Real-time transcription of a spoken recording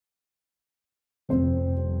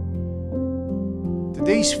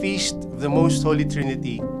Today's feast of the Most Holy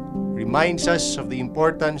Trinity reminds us of the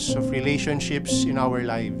importance of relationships in our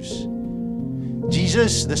lives.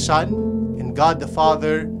 Jesus, the Son, and God the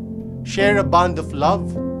Father share a bond of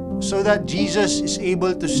love so that Jesus is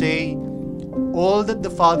able to say, "All that the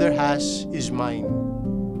Father has is mine."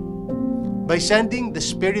 By sending the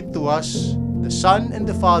Spirit to us, the Son and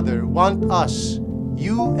the Father want us,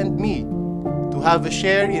 you and me, to have a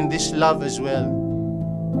share in this love as well.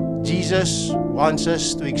 Jesus wants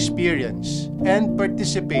us to experience and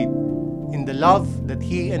participate in the love that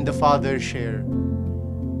He and the Father share.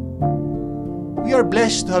 We are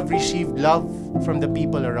blessed to have received love from the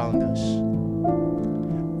people around us.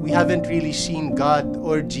 We haven't really seen God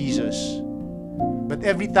or Jesus, but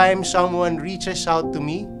every time someone reaches out to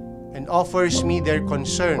me and offers me their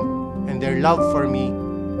concern and their love for me,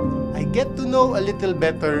 I get to know a little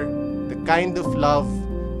better the kind of love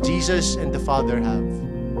Jesus and the Father have.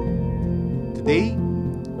 Today,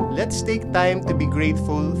 let's take time to be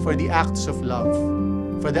grateful for the acts of love,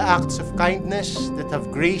 for the acts of kindness that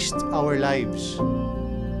have graced our lives.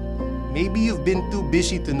 Maybe you've been too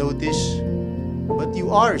busy to notice, but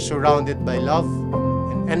you are surrounded by love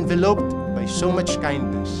and enveloped by so much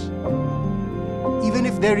kindness. Even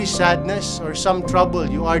if there is sadness or some trouble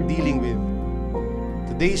you are dealing with,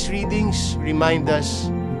 today's readings remind us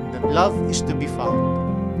that love is to be found.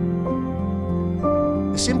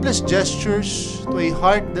 The simplest gestures to a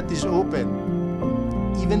heart that is open,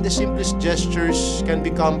 even the simplest gestures can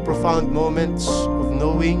become profound moments of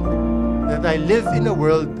knowing that I live in a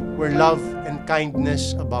world where love and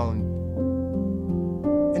kindness abound.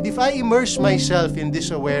 And if I immerse myself in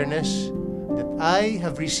this awareness that I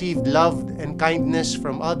have received love and kindness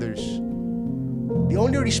from others, the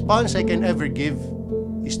only response I can ever give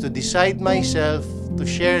is to decide myself to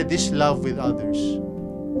share this love with others.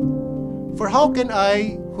 For how can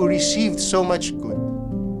I, who received so much good,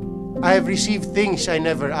 I have received things I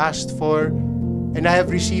never asked for, and I have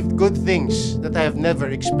received good things that I have never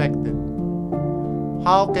expected.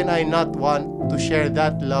 How can I not want to share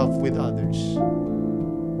that love with others?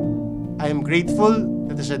 I am grateful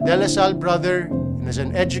that as a De La Salle brother and as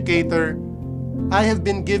an educator, I have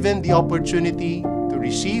been given the opportunity to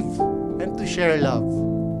receive and to share love.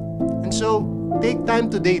 And so, take time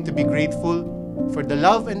today to be grateful for the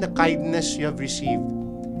love and the kindness you have received,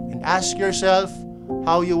 and ask yourself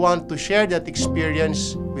how you want to share that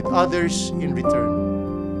experience with others in return.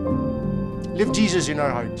 Live Jesus in our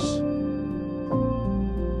hearts.